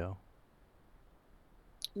letting go?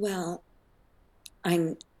 Well,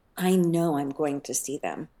 I'm I know I'm going to see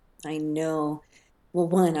them. I know, well,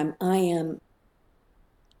 one,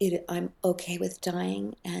 I'm okay with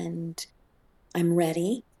dying, and I'm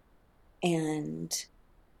ready, and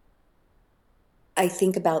I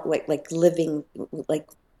think about like living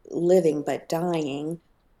but dying.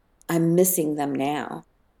 I'm missing them now,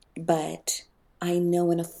 but I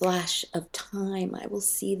know in a flash of time I will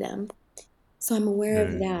see them. So I'm aware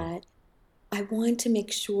of Mm. that. I want to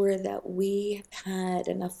make sure that we have had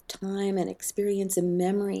enough time and experience and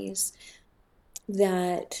memories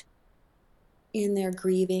that in their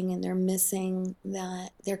grieving and their missing,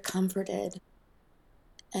 that they're comforted.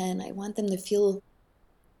 And I want them to feel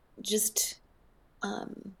just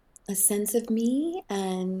um, a sense of me,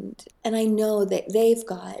 and I know that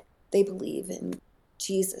they believe in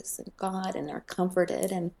Jesus and God and are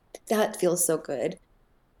comforted, and that feels so good.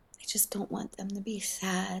 I just don't want them to be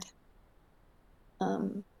sad.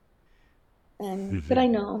 Um, and but Mm-hmm. I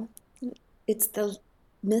know it's the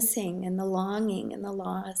missing and the longing and the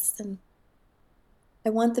loss, and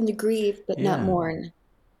I want them to grieve but not Yeah. mourn.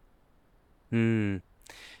 Mm.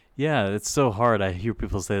 Yeah, it's so hard. I hear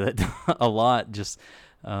people say that a lot, just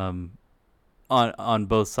um, on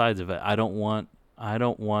both sides of it. I don't want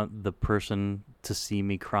the person to see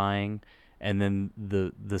me crying, and then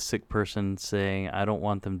the sick person saying I don't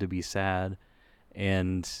want them to be sad.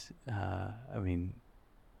 And I mean,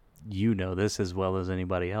 you know this as well as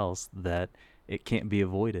anybody else that it can't be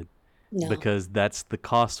avoided, No, because that's the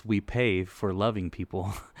cost we pay for loving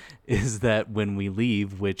people is that when we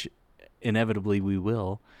leave, which inevitably we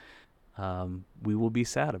will be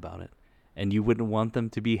sad about it, and you wouldn't want them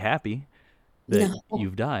to be happy that no,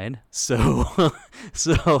 you've died. So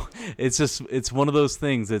so it's one of those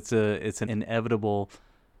things. It's an inevitable,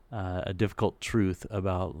 a difficult truth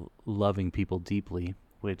about loving people deeply,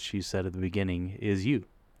 which you said at the beginning is you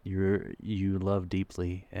love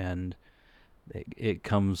deeply, and it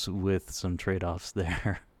comes with some trade-offs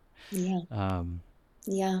there. yeah, um,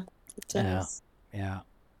 yeah, it yeah, does. yeah,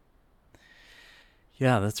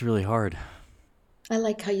 yeah. That's really hard. I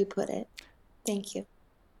like how you put it. Thank you.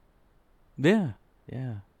 Yeah,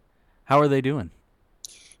 yeah. How are they doing?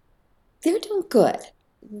 They're doing good.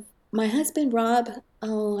 My husband, Rob,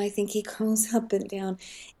 oh, I think he goes up and down.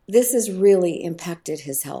 This has really impacted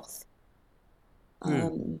his health. Hmm.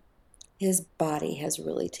 Um, his body has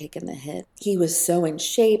really taken the hit. He was so in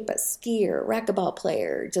shape, a skier, racquetball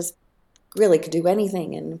player, just really could do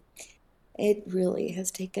anything. And it really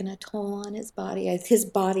has taken a toll on his body. His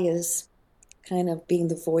body is kind of being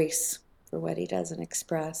the voice for what he doesn't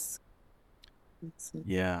express.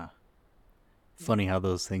 Yeah. Funny how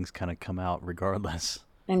those things kind of come out regardless.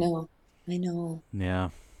 I know. I know. Yeah.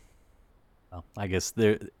 Well, I guess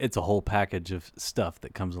it's a whole package of stuff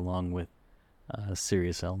that comes along with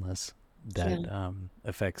serious illness Yeah. that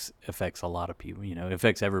affects a lot of people. It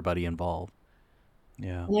affects everybody involved.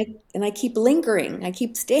 Yeah. And I keep lingering. I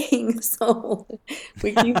keep staying. So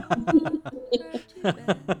we keep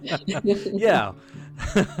Yeah.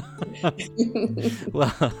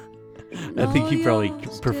 Well, I No, think you probably you're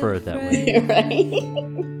still prefer it that way. right.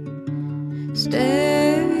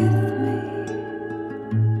 stay with me.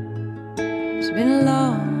 It's been a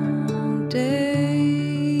long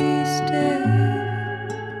day. Stay.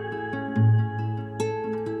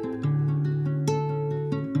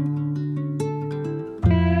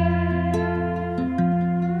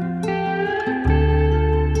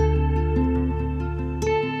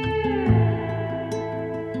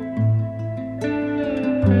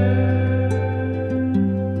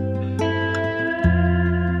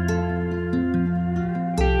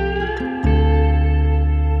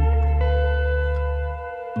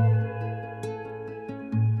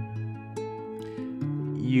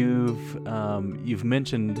 You've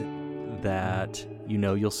mentioned that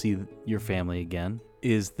you'll see your family again.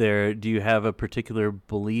 Do you have a particular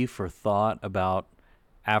belief or thought about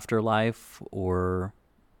afterlife, or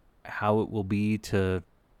how it will be to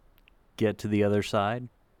get to the other side?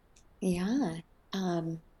 Yeah.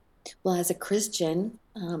 Um, well, as a Christian,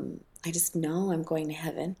 I just know I'm going to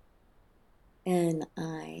heaven. And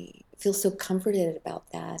I feel so comforted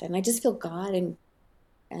about that. And I just feel God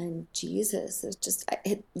and Jesus is just,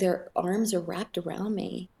 their arms are wrapped around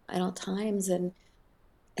me at all times. And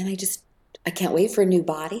I can't wait for a new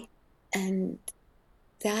body. And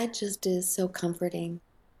that just is so comforting.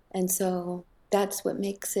 And so that's what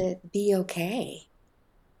makes it be okay.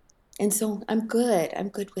 And so I'm good. I'm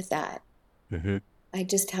good with that. Mm-hmm. I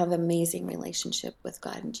just have an amazing relationship with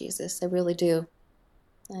God and Jesus. I really do.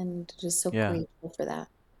 And just so Yeah. grateful for that.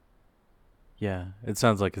 Yeah. It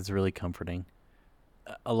sounds like it's really comforting.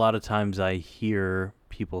 A lot of times I hear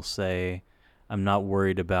people say, I'm not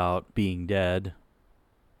worried about being dead,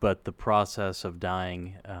 but the process of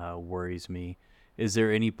dying worries me. Is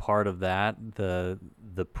there any part of that, the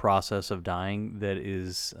process of dying, that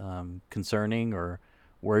is concerning or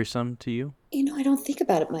worrisome to you? I don't think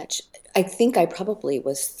about it much. I think I probably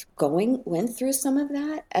went through some of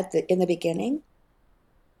that in the beginning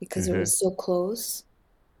because it Mm-hmm. was so close.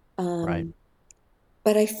 Right. Um,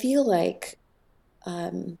 but I feel like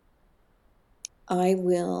um, I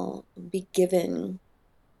will be given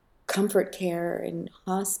comfort care and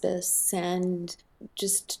hospice and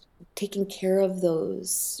just taking care of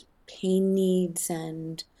those pain needs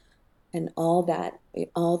and all that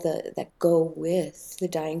go with the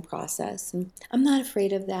dying process. And I'm not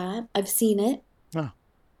afraid of that. I've seen it. Oh,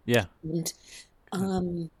 yeah. And Good.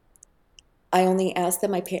 um, I only ask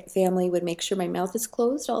that my family would make sure my mouth is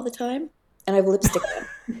closed all the time, and I have lipstick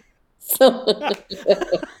on. So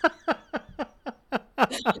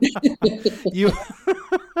you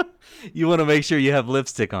you want to make sure you have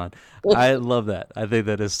lipstick on. I love that. I think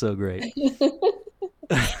that is so great.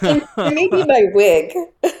 and maybe my wig.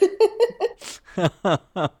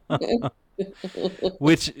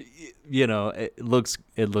 Which, it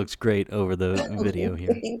looks great over the video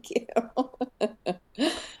here. Thank you.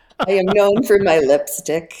 I am known for my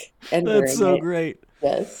lipstick and That's wearing so it. great.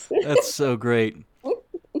 Yes. That's so great.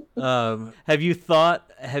 Have you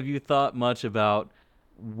thought much about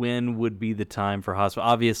when would be the time for hospice?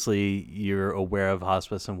 Obviously, you're aware of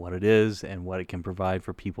hospice and what it is and what it can provide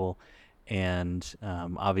for people, and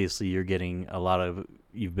obviously, you've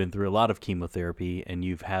been through a lot of chemotherapy and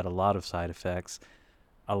you've had a lot of side effects.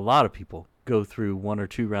 A lot of people go through one or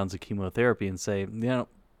two rounds of chemotherapy and say,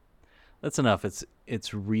 that's enough.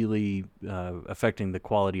 It's really affecting the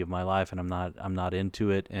quality of my life, and I'm not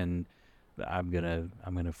into it, and I'm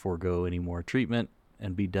gonna forego any more treatment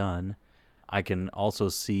and be done. I can also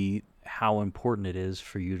see how important it is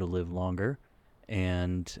for you to live longer,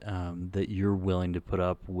 and that you're willing to put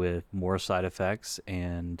up with more side effects,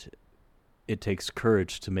 and it takes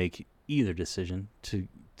courage to make either decision to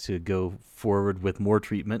go forward with more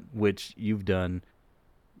treatment, which you've done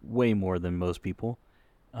way more than most people.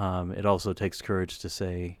 It also takes courage to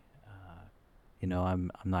say,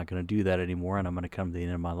 I'm not going to do that anymore, and I'm going to come to the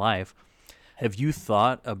end of my life. Have you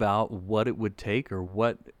thought about what it would take, or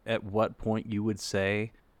at what point you would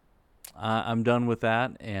say, I'm done with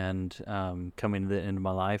that, and coming to the end of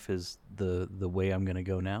my life is the way I'm going to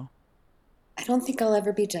go now? I don't think I'll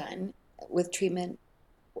ever be done with treatment.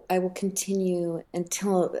 I will continue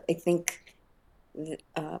until I think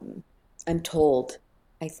um, I'm told,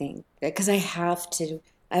 I think, because I have to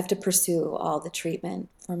pursue all the treatment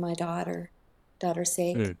for my daughter's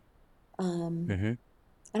sake. Mm. Um, Mm-hmm.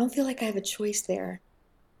 I don't feel like I have a choice there.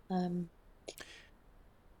 Um,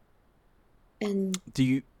 and Do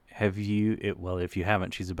you have you it, well, if you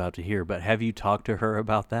haven't, she's about to hear, but have you talked to her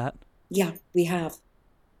about that? yeah, we have.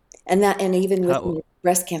 And even with How my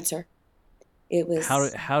breast cancer, it how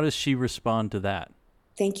was, how does she respond to that?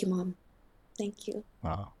 thank you, Mom. Thank you.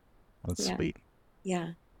 Wow, that's Yeah, sweet.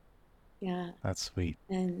 yeah, yeah. That's sweet.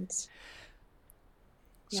 And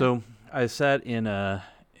yeah, So I sat in a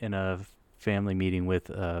family meeting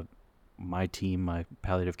with my team, my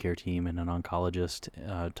palliative care team, and an oncologist,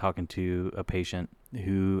 talking to a patient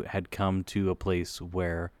who had come to a place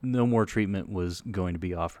where no more treatment was going to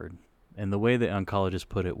be offered. And the way the oncologist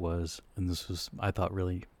put it was, and this was, I thought,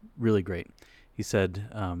 really, really great. He said,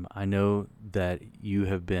 I know that you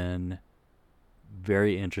have been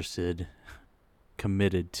very interested,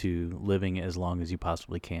 committed to living as long as you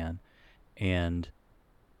possibly can. And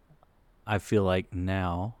I feel like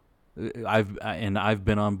now I've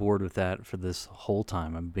been on board with that for this whole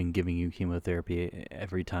time. I've been giving you chemotherapy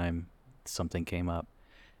every time something came up.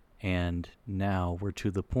 And now we're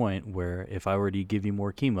to the point where if I were to give you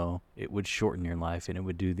more chemo, it would shorten your life, and it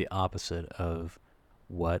would do the opposite of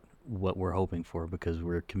what we're hoping for, because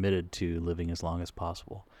we're committed to living as long as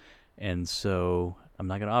possible. And so I'm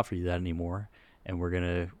not going to offer you that anymore, and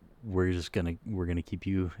we're gonna keep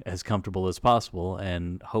you as comfortable as possible,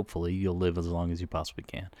 and hopefully you'll live as long as you possibly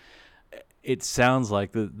can. It sounds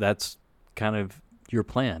like that's kind of your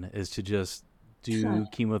plan, is to just Huh, do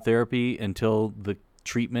chemotherapy until the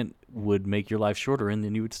treatment would make your life shorter, and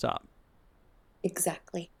then you would stop.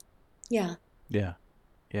 exactly. Yeah. Yeah,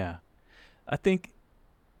 yeah. I think.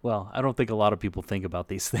 Well, I don't think a lot of people think about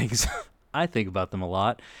these things. I think about them a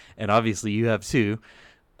lot, and obviously you have too.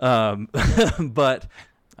 Um, but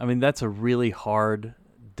I mean, that's a really hard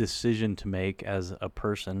decision to make as a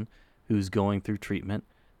person who's going through treatment,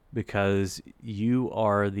 because you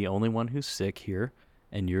are the only one who's sick here,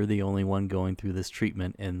 and you're the only one going through this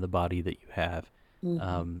treatment in the body that you have. Hmm.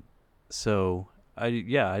 Um, so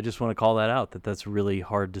I just want to call that out, that that's a really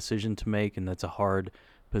hard decision to make, and that's a hard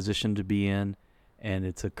position to be in, and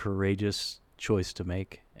it's a courageous choice to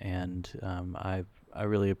make. And I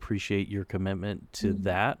really appreciate your commitment to Hmm.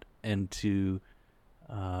 that, and to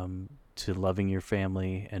loving your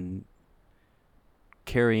family and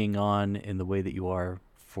carrying on in the way that you are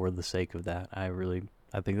for the sake of that. I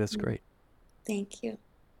think that's great. Thank you.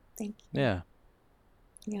 Thank you. Yeah.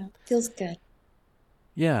 Yeah. Feels good.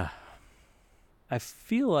 Yeah. I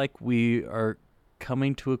feel like we are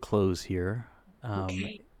coming to a close here. Um,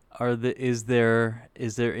 Okay. is there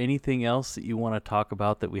anything else that you want to talk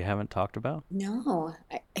about that we haven't talked about? No,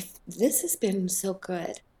 this has been so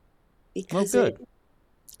good Oh, because good.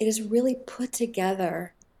 it is really put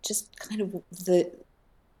together just kind of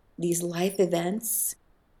these life events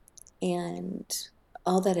and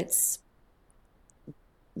all that it's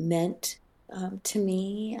meant to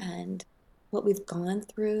me, and what we've gone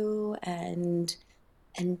through, and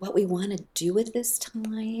what we want to do at this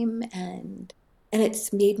time, and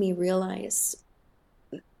it's made me realize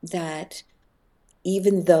that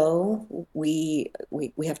even though we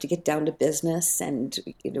have to get down to business, and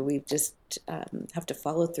we just have to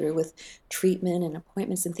follow through with treatment and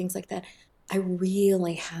appointments and things like that, I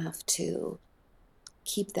really have to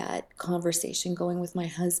keep that conversation going with my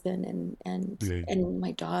husband, Yeah. and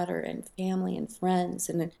my daughter and family and friends,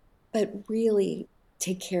 but really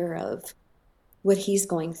take care of what he's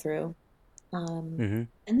going through. um, Mm-hmm.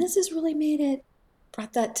 and this has really made it,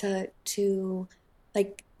 brought that to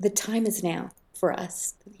like the time is now for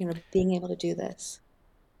us, being able to do this,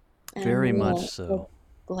 and I'm Very much real, so.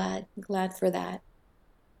 real glad for that.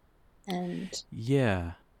 And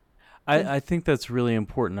Yeah. yeah. I think that's really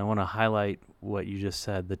important. I want to highlight what you just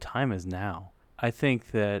said. The time is now. I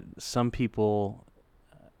think that some people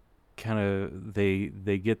kind of they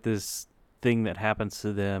get this thing that happens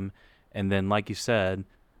to them, and then, like you said,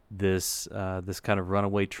 this kind of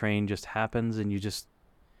runaway train just happens, and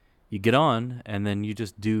you get on, and then you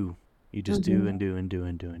just do Mhm. and do and do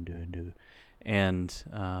and do and do and do, and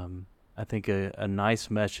I think a nice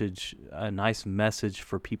message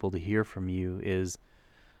for people to hear from you is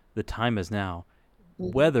the time is now.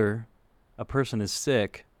 Mhm. Whether a person is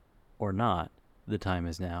sick or not, the time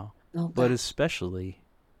is now. Oh But gosh. especially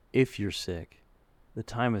if you're sick, the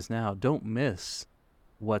time is now. Don't miss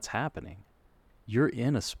what's happening. You're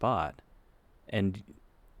in a spot, and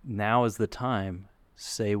now is the time.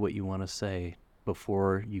 Say what you want to say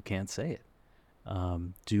before you can't say it.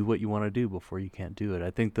 Do what you want to do before you can't do it. I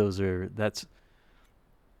think that's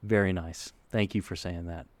very nice. Thank you for saying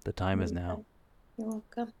that. The time is now. Okay. You're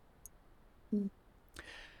welcome. Mm.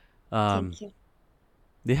 Um, Thank you.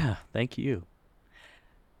 yeah, thank you.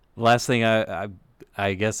 Last thing,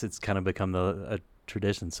 I guess it's kind of become a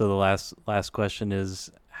tradition. So the last question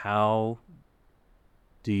is, how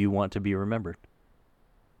do you want to be remembered?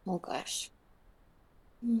 Oh gosh.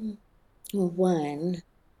 Mm. Well, one,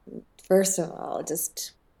 first of all,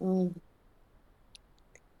 just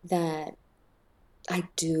that I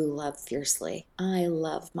do love fiercely. I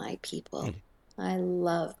love my people. I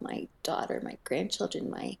love my daughter, my grandchildren,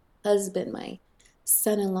 my husband, my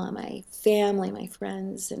son-in-law, my family, my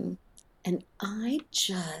friends, and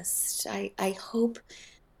I hope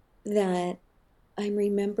that I'm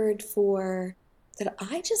remembered for that.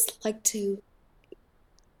 I just like to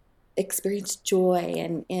experience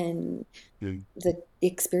joy in Mm. the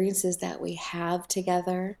experiences that we have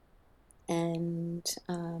together, and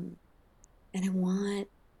and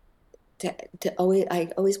to, I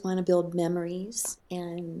always want to build memories,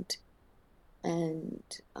 and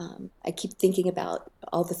I keep thinking about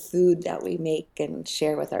all the food that we make and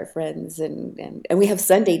share with our friends, and we have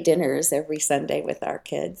Sunday dinners every Sunday with our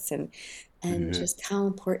kids, and Yeah. just how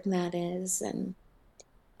important that is,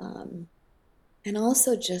 um, and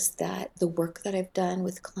also just that the work that I've done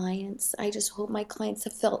with clients, I just hope my clients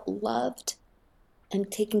have felt loved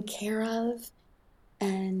and taken care of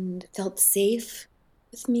and felt safe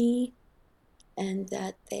with me, and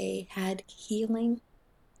that they had healing.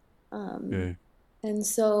 Mm. And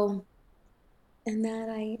so, and that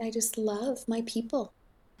I just love my people.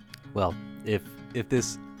 Well, if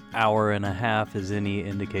this hour and a half is any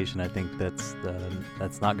indication, I think that's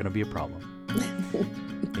not going to be a problem. I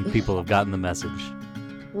think people have gotten the message.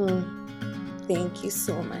 Thank you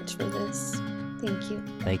so much for this. Thank you.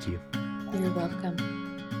 Thank you. You're welcome.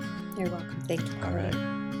 You're welcome. Thank you, All Corey. right.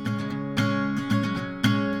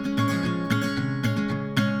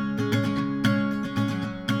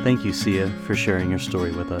 Thank you, Sia, for sharing your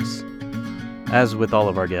story with us. As with all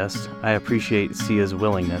of our guests, I appreciate Sia's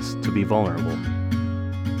willingness to be vulnerable,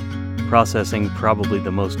 processing probably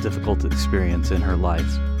the most difficult experience in her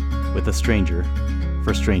life with a stranger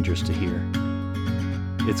for strangers to hear.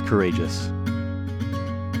 It's courageous,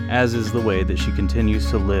 as is the way that she continues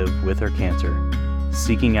to live with her cancer,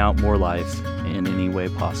 seeking out more life in any way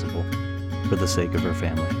possible for the sake of her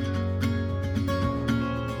family.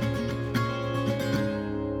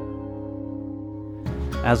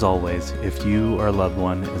 As always, if you or a loved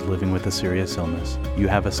one is living with a serious illness, you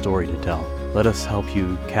have a story to tell. Let us help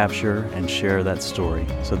you capture and share that story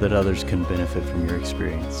so that others can benefit from your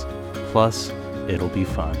experience. Plus, it'll be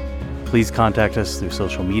fun. Please contact us through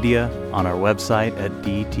social media, on our website at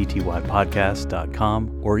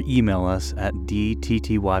dttypodcast.com, or email us at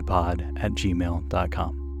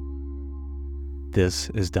dttypod@gmail.com. This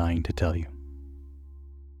is Dying to Tell You.